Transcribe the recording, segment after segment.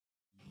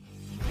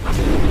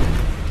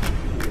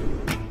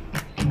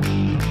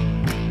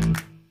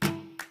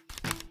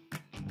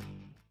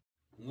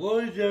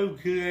What's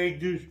up,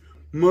 collectors?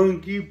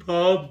 Monkey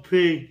Paw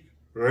pick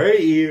right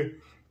here,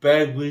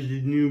 back with the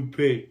new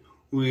pick.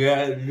 We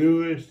got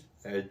Lewis,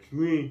 that's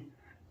me,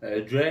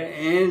 that's right,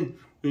 and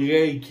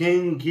we got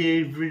Ken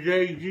Kid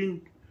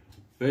Production,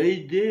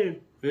 right there.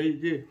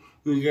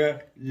 We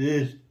got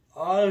this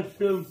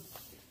awesome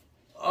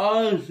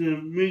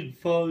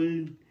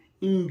McFarlane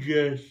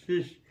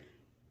Injustice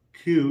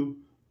 2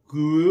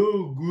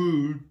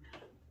 Grodd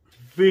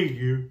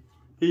figure.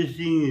 This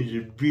thing is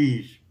a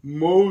beast.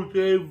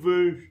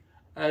 Multiverse,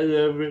 I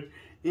love it.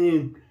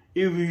 And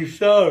if you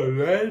saw the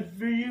last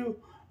video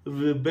of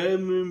the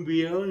Batman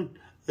Beyond,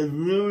 I've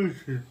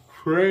noticed a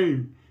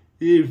trend.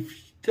 They've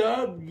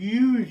stopped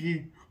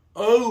using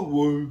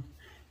artwork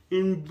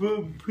and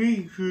put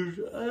pictures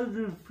of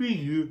the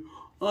figure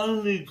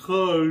on the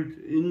cards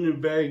in the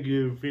back of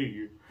the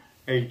figure.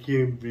 I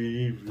can't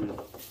believe it.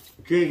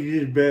 Check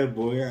this bad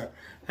boy out.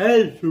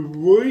 Has some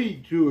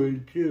weight to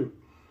it too.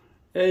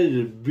 That's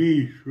a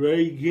beast,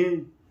 right,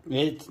 Ken?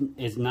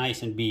 It's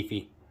nice and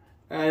beefy.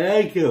 I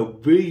like how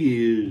big it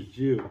is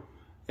too.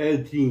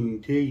 That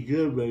thing takes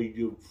up like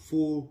the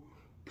full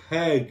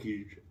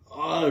package.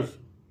 Awesome.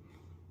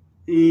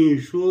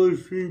 Any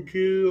source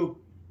material?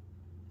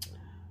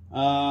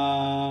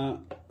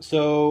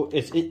 So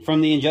it's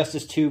from the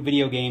Injustice 2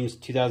 video games,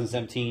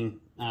 2017.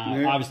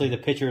 Yeah. Obviously, the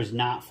picture is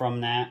not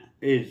from that.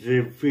 It's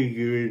the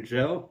figure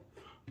itself.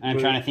 And I'm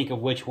trying to think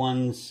of which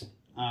ones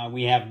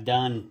we have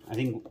done. I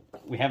think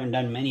we haven't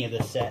done many of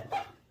this set.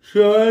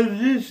 So as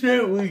this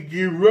set, we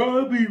did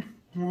Robbie,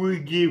 we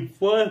did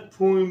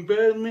Flashpoint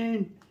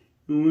Batman,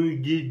 and we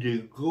did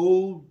the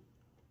Gold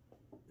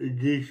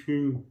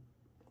Edition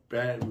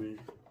Batman.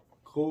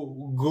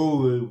 Gold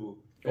label.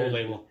 Gold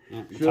label.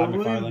 Yeah, So Todd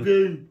we've McFarlane.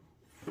 done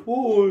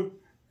 4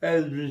 out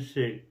of the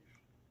 6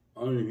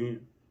 on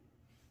him.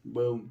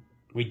 Boom.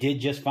 We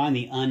did just find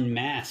the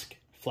unmasked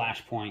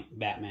Flashpoint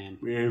Batman.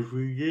 Yes,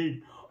 we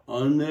did.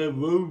 On that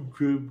road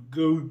trip,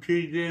 go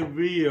check that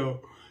video.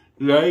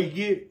 Like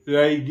it,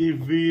 like this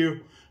video,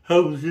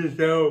 helps us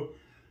out.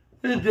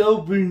 Let's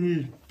open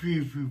this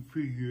beefy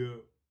figure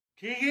up.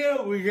 Check it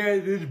out, we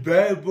got this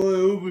bad boy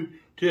over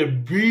to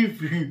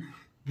beefy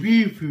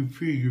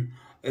figure.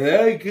 I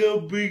like how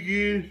big it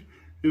is.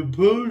 The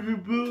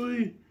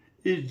posability,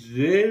 it's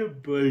there,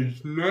 but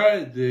it's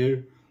not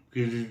there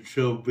because it's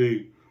so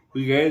big.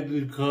 We got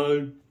the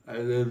card. I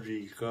love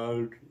these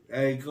cards.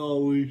 Like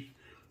always,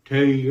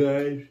 tell you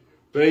guys,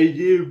 right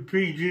there,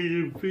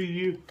 pictures of the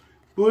figure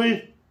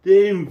with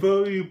the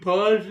info. You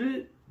pause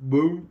it,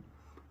 boom,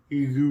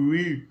 you can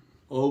read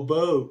all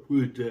about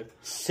with that.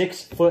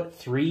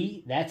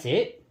 6'3", that's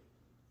it?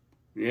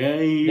 Yeah,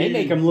 They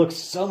make him look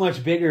so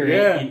much bigger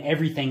in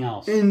everything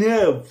else. And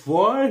that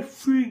Flash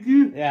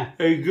figure, Yeah.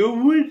 I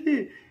go with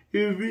it.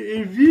 If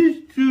this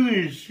dude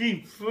is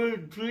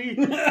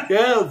 6'3",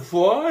 that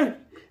Flash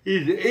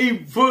is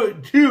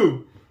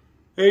 8'2".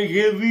 Like,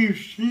 have you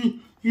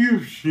seen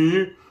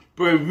it?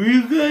 But if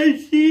you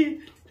guys see it,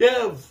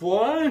 that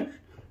Flash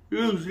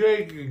looks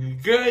like a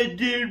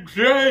goddamn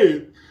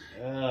giant.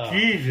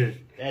 Jesus.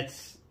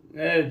 That's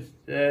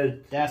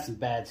some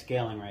bad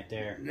scaling right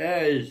there.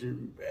 That is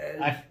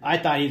bad. I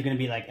thought he was going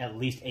to be like at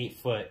least 8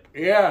 foot.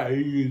 Yeah,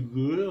 he's a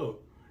gorilla.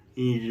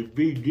 He's a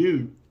big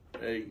dude.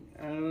 Like,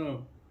 I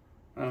don't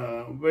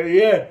know. But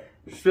yeah,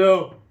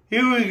 so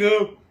here we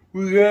go.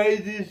 We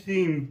got this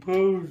thing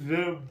posed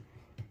up.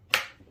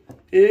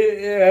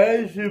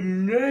 It has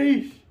some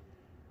nice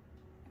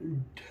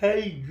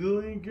tight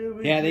joints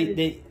over Yeah,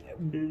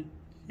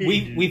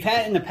 we've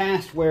had it in the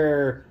past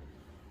where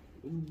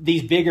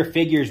these bigger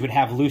figures would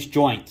have loose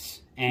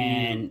joints,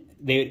 and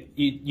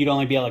you'd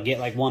only be able to get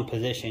like one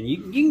position.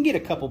 You can get a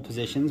couple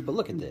positions, but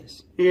look at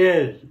this.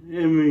 Yes,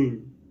 I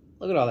mean,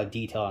 look at all that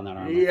detail on that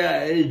armor.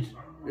 Yeah, it's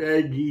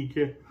that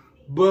detail.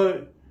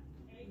 But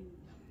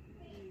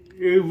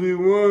if we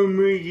want to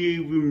make it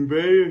even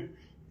better,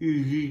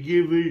 you could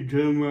give it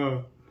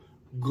some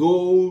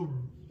gold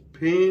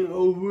paint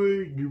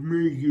over it to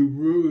make it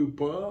really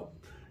pop,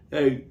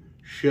 like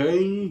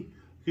shiny.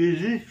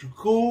 Because this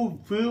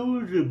gold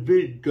feels a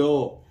bit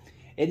dull.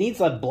 It needs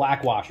like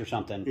black wash or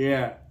something.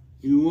 Yeah,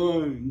 you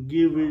want to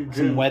give it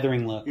some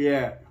weathering look.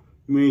 Yeah,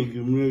 make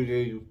him look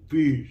like a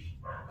beast.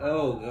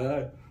 Oh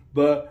God!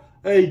 But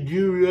I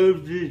do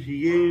love this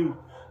game.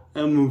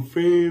 I'm a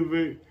fan of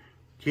it.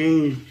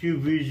 Kane's too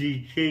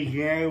busy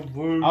checking out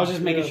for him. I was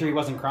just making sure he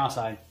wasn't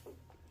cross-eyed.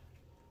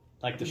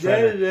 Like the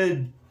Shredder. That's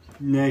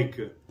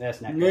NECA. That's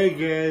NECA.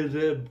 NECA has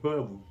that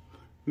problem.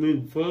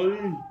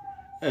 McFarlane,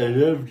 I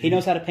love He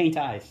knows how to paint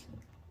eyes.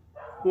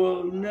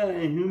 Well, not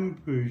him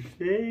per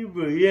se,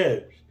 but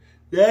yes.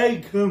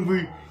 That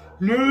company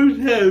knows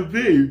how to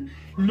paint.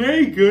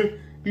 NECA,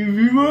 if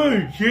you want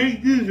to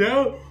check this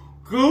out,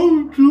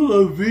 go to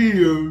our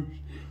videos.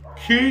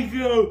 Check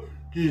out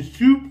the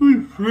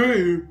Super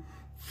Shredder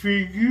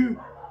figure.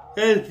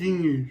 That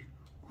thing is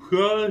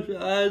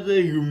cross-eyed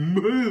like a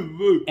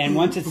motherfucker. And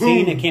once it's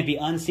seen, it can't be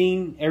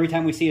unseen. Every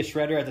time we see a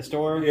Shredder at the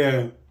store,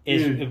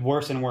 it's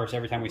worse and worse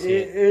every time we see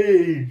it.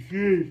 It's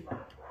just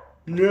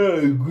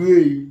not a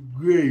great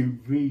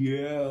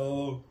figure at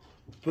all.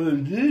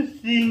 But this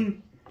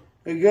thing,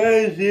 I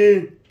gotta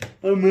say,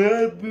 I'm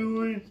happy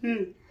with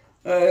it.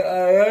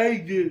 I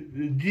like the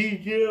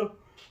detail.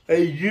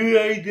 I do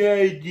like the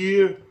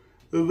idea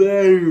of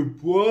adding a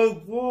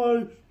block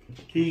wash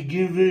to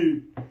give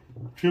it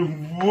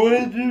some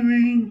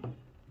weathering,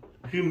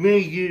 to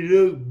make it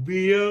look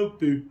beat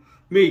up and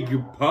make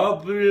it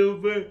pop a little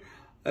bit.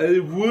 I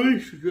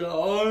wish the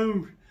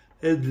arms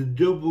had the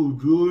double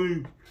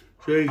joints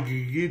so I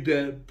could get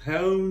that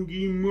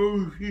pounding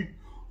motion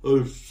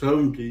or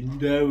something.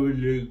 That would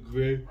look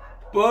great.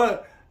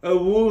 But I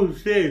will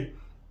say,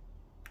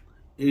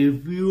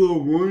 if you are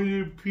one of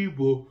the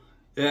people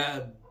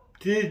that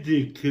did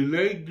the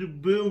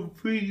collectible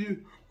figure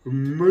or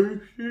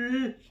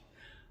merchandise,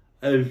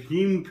 I've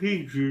seen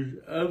pictures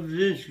of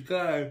this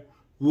guy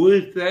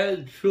with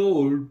that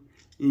sword,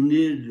 and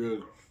it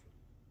looks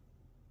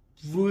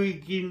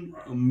freaking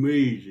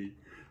amazing.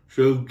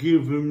 So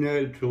give him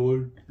that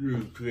sword,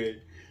 looks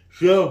great.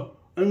 So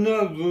I'm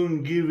not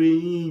going to give it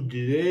any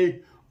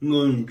today. I'm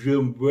going to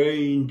jump right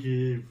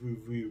into this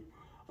review.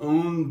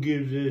 I'm going to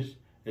give this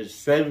a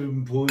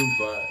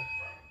 7.5.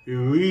 The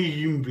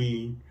reason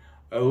being,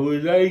 I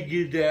would like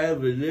it to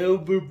have a little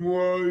bit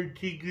more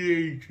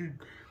articulation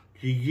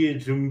to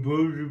get some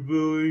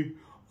posability.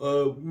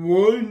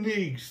 One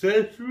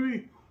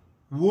accessory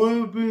would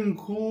have been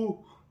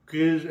cool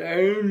because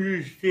I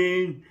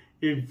understand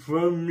it's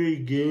from the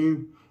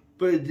game,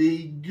 but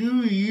they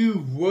do use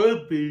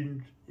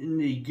weapons in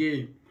the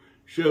game.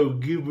 So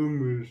give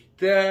them a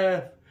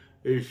staff,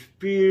 a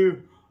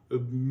spear, a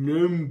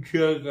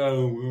nunchuck, I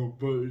don't know,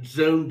 but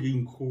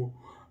something cool.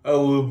 I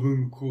would have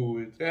been cool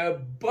with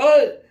that.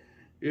 But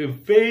the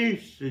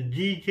face, the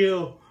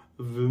detail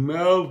of the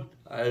mouth,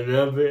 I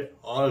love it.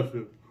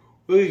 Awesome.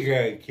 What do you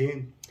got,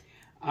 King?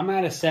 I'm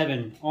at a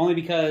 7, only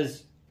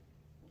because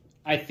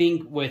I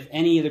think with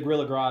any of the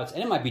Gorilla Grodds,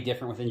 and it might be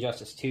different with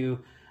Injustice 2,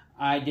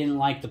 I didn't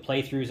like the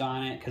playthroughs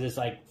on it because it's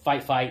like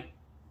fight,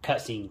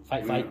 cutscene,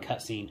 fight,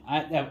 cutscene.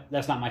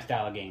 That's not my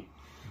style of game.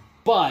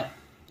 But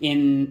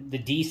in the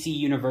DC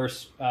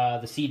universe,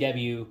 the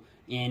CW,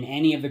 in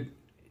any of the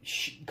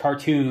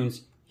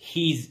cartoons,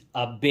 he's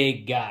a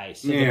big guy.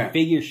 So the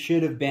figure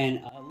should have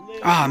been a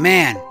little... Oh,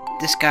 man.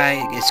 This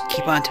guy is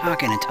keep on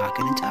talking and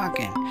talking and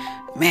talking.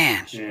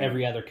 Man.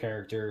 Every other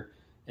character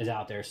is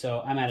out there.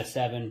 So I'm at a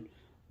 7.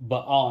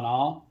 But all in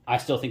all, I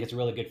still think it's a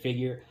really good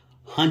figure.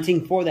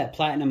 Hunting for that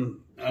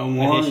platinum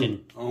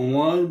edition. I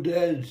want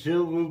that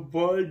silver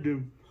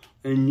platinum.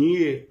 I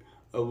need it.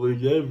 I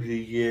would love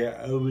to get it.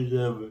 I would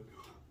love it.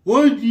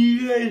 What do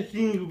you guys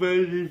think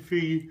about this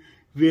figure?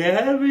 If you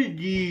have it,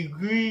 do you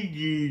agree? Do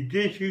you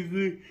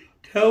disagree?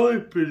 Tell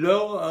us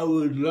below. I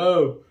would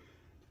love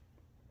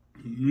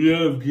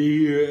to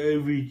hear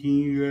everything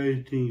you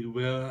guys think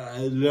about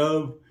it. I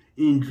love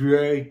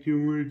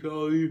interacting with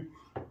all you.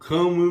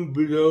 Comment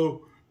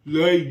below.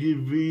 Like the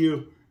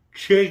video.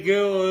 Check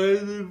out our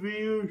other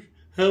videos.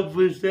 Help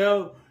us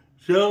out.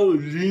 So,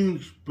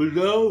 links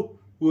below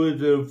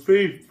with our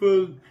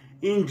Facebook,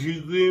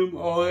 Instagram,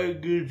 all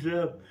that good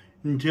stuff.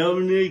 Until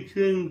next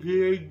time,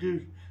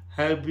 collectors,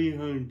 happy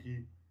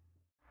hunting.